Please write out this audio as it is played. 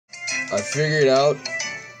I figured out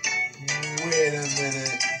Wait a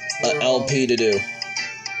minute. a LP to do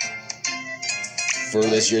for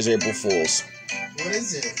this year's April Fools. What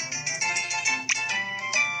is it?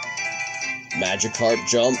 Magikarp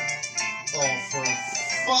jump. Oh, for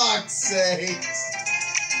fuck's sake.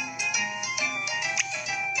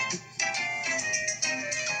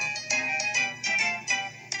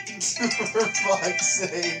 For fuck's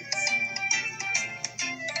sake.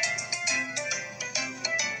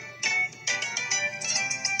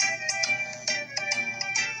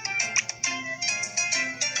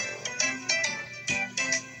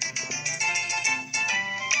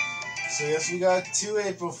 So yes, we got 2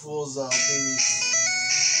 April Fools LPs.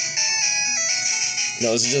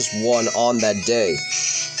 No, this is just one on that day.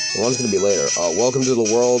 The one's gonna be later. Welcome to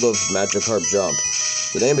the world of Magikarp Jump.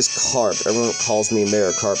 The name is Carp. Everyone calls me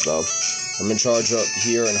Mayor Carp, though. I'm in charge up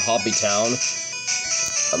here in Hoppy Town,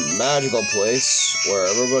 a magical place where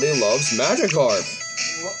everybody loves Magikarp.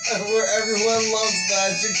 Where everyone loves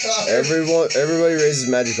Magikarp. Everybody raises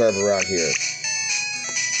Magikarp around here.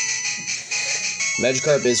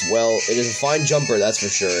 Magikarp is, well, it is a fine jumper, that's for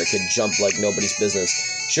sure. It can jump like nobody's business.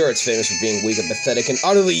 Sure, it's famous for being weak and pathetic and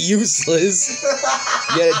utterly useless,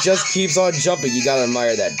 yet it just keeps on jumping. You gotta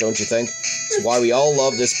admire that, don't you think? It's why we all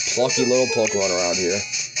love this plucky little Pokemon around here.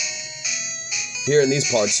 Here in these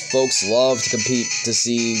parts, folks love to compete to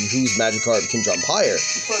see whose Magikarp can jump higher.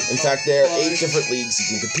 In fact, there are 8 different leagues you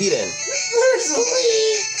can compete in. There's a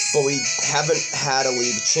league! But we haven't had a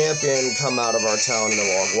league champion come out of our town in a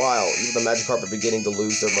long while. Even the Magikarp are beginning to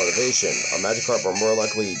lose their motivation. Our Magikarp are more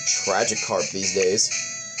likely Tragikarp these days.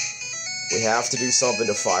 We have to do something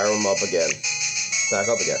to fire them up again. Back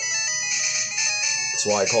up again. That's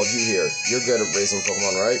why I called you here. You're good at raising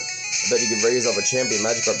Pokemon, right? I bet you could raise up a champion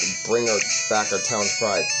Magikarp to bring back our town's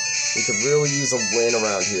pride. We could really use a win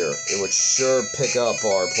around here. It would sure pick up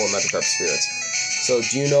our poor Magikarp spirits. So,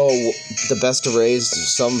 do you know the best to raise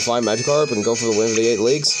some fine Magikarp and go for the win of the 8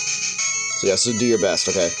 leagues? So yeah, so do your best,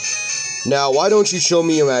 okay? Now, why don't you show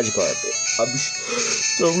me your Magikarp?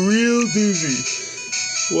 I'm real dizzy.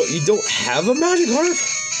 What, you don't have a Magikarp?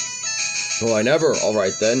 Oh, I never.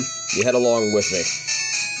 Alright then. You head along with me.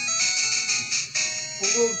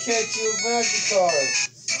 We'll go catch you a Magikarp.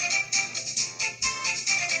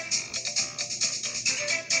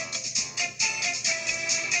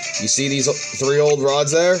 You see these 3 old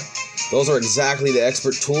rods there? Those are exactly the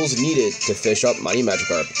expert tools needed to fish up mighty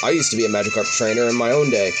Magikarp. I used to be a Magikarp trainer in my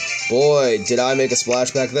own day. Boy, did I make a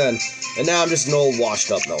splash back then. And now I'm just an old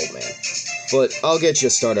washed up old man. But I'll get you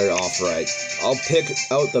started off right. I'll pick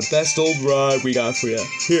out the best old rod we got for you.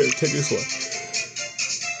 Here, take this one.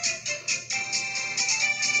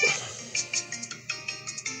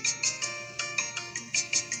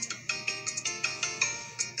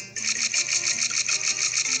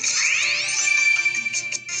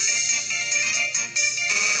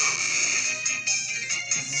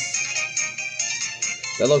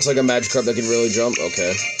 That looks like a Magikarp that can really jump.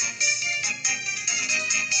 Okay.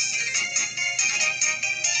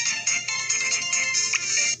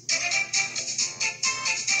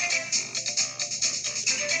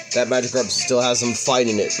 That Magikarp still has some fight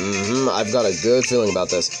in it. I've got a good feeling about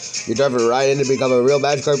this. You're driving right in to become a real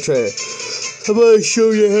Magikarp trainer. I'm gonna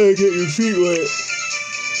show you how to get your feet wet.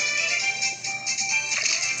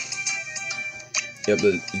 Yep,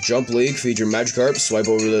 the Jump League feature Magikarp. Swipe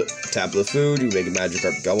over the tap of the food. You make a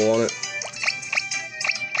Magikarp gobble on it.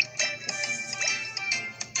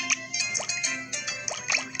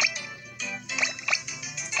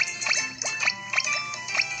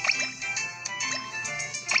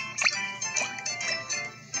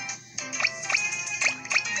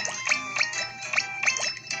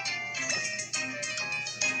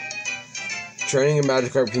 Training a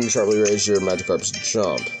Magikarp can sharply raise your Magikarp's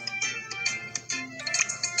jump.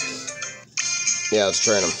 Yeah, let's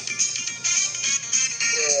train him.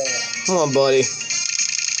 Come on, buddy.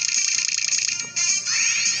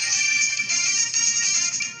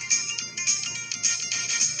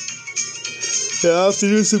 Yeah, I have to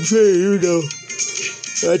do some training, here we go.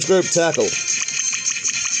 Magikarp tackle.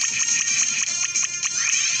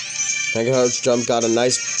 Magikarp's jump got a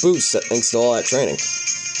nice boost thanks to all that training.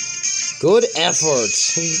 Good effort!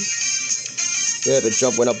 Yeah, the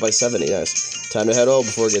jump went up by 70, nice. Time to head home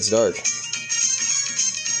before it gets dark.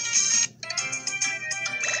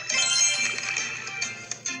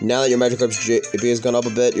 Now that your Magikarp's JP has gone up a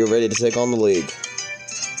bit, you're ready to take on the league.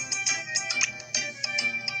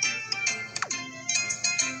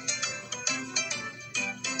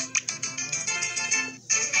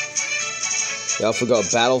 You also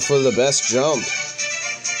got battle for the best jump.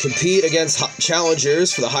 Compete against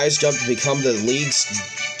challengers for the highest jump to become the league's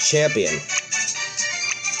champion.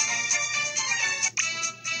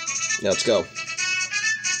 Now let's go.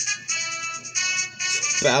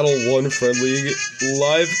 Battle 1 Friend League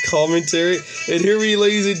live commentary. And here we,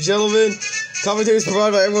 ladies and gentlemen, commentary is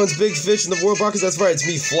provided by everyone's big fish in the world podcast. That's right, it's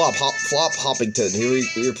me, Flop Hoppington.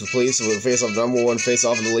 Here please, with the face-off number 1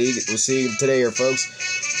 face-off in the league. We'll see you today here, folks.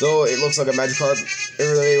 So it looks like a Magikarp.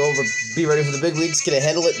 Everybody over, be ready for the big leagues. Can it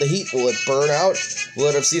handle it? The heat? Will it burn out? Will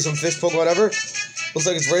it see some fish poke, whatever? Looks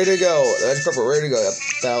like it's ready to go. The Magikarp are ready to go. Yep,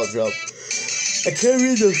 that'll jump. I can't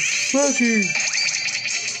read the fucking...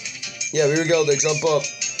 Yeah, here we go. They jump up.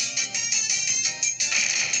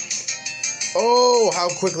 Oh, how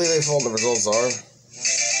quickly they fall. The results are.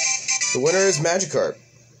 The winner is Magikarp.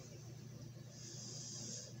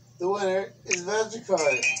 The winner is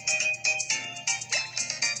Magikarp.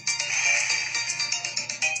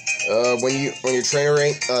 When your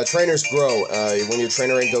trainers grow, when your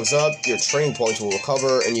trainer rank goes up, your training points will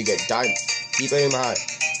recover, and you get diamond. Keep aim high.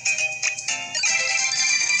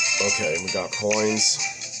 Okay, we got coins.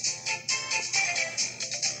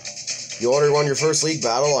 You already won your first league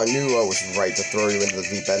battle. I knew I was right to throw you into the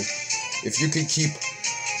deep end. If you could keep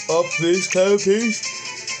up this kind of pace,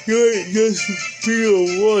 you might just be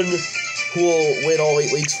the one who will win all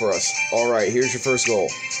 8 leagues for us. Alright, here's your first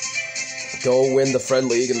goal. Go win the Friend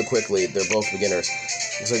League and the Quick League. They're both beginners.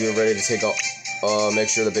 Looks like you're ready to take off. Make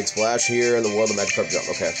sure the big splash here in the world of Magikarp jump.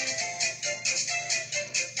 Okay.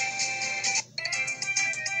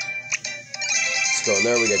 Let's go in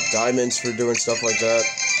there. We get diamonds for doing stuff like that.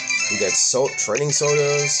 We get training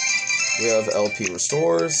sodas. We have LP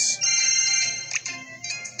restores.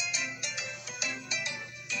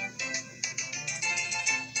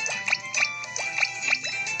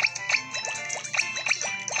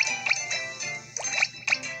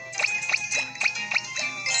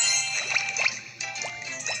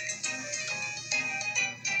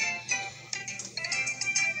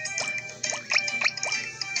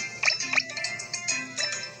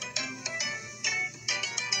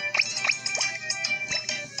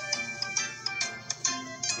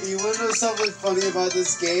 You want to know something funny about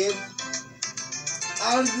this game?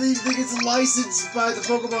 I don't even think it's licensed by the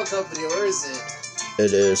Pokemon Company, or is it?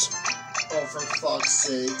 It is. Oh, for fuck's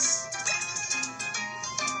sakes.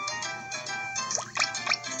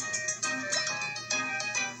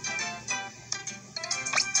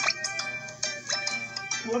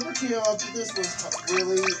 Whoever came up with this was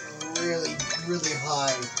really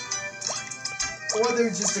high. Or they're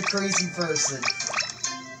just a crazy person.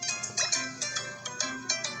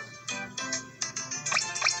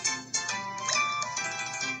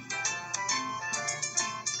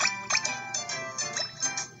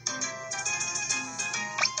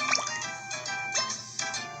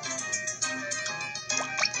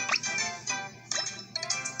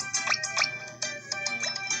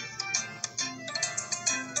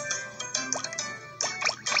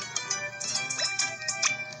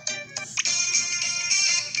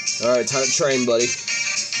 Alright, time to train, buddy.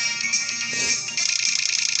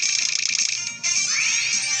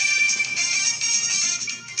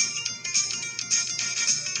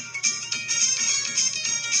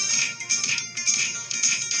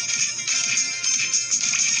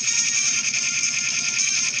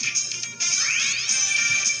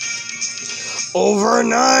 Over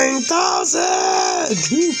 9,000!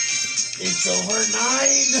 It's over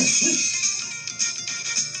 9!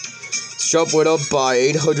 Jump went up by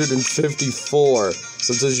 854.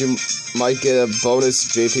 Sometimes you might get a bonus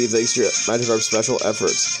JP thanks to your Magikarp special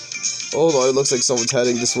efforts. Oh no, it looks like someone's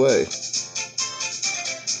heading this way.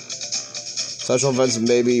 Special events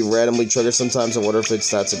may be randomly triggered sometimes. I wonder if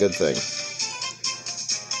that's a good thing.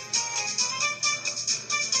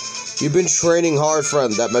 You've been training hard,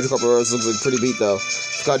 friend. That Magikarp of yours looks like pretty beat, though.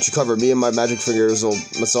 I've got you covered. Me and my magic fingers will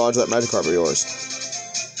massage that Magikarp of yours.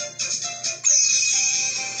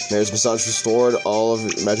 There's massage restored all of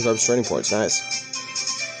Magikarp's training points. Nice.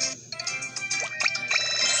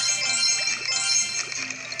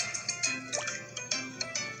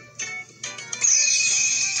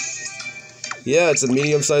 Yeah, it's a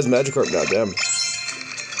medium-sized Magikarp now. Damn.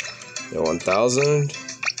 Yeah, 1,000.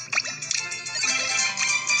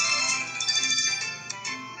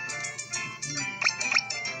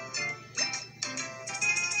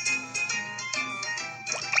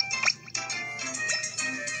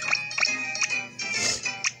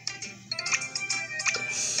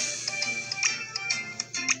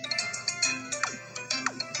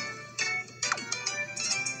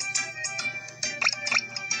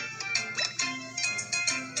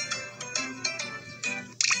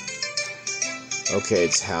 Okay,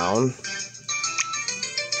 town.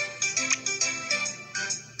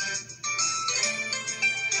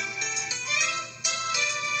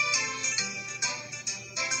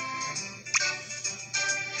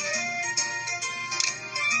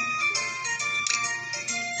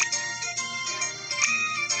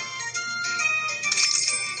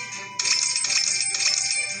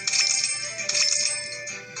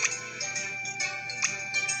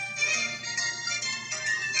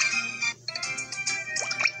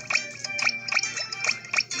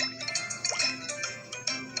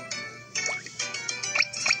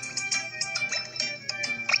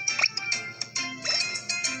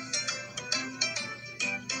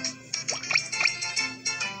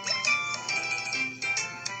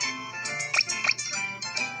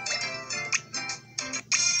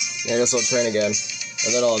 I guess I'll train again.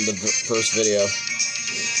 And then on the first video.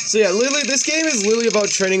 So yeah, literally, this game is literally about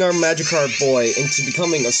training our Magikarp boy into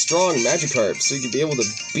becoming a strong Magikarp, so you can be able to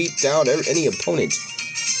beat down any opponent.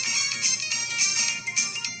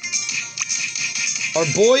 Our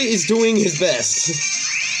boy is doing his best.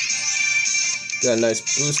 Got a nice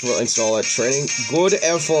boost thanks to all that training. Good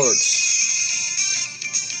effort.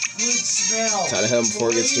 Good smell. Tied him before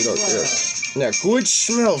it gets too dark. Yeah, good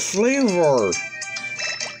smell, flavor.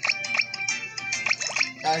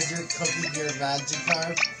 As you're cooking your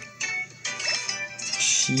Magikarp.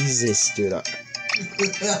 Jesus, dude.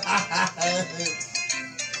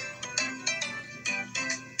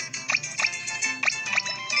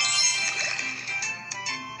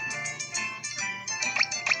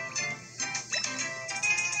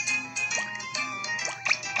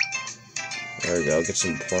 There we go, get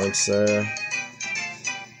some points there.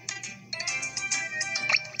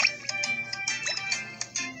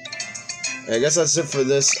 I guess that's it for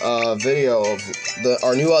this video of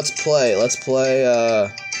our new Let's Play. Let's play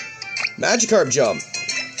Magikarp Jump.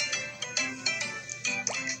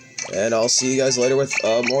 And I'll see you guys later with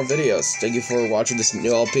more videos. Thank you for watching this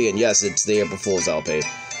new LP. And yes, it's the April Fool's LP.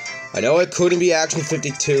 I know it couldn't be Action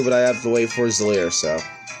 52, but I have to wait for Zaleer, so.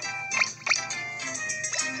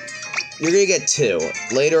 You're gonna get 2.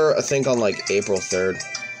 Later, I think on like April 3rd.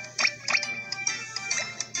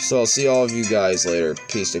 So I'll see all of you guys later.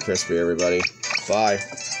 Peace to Crispy, everybody. Bye.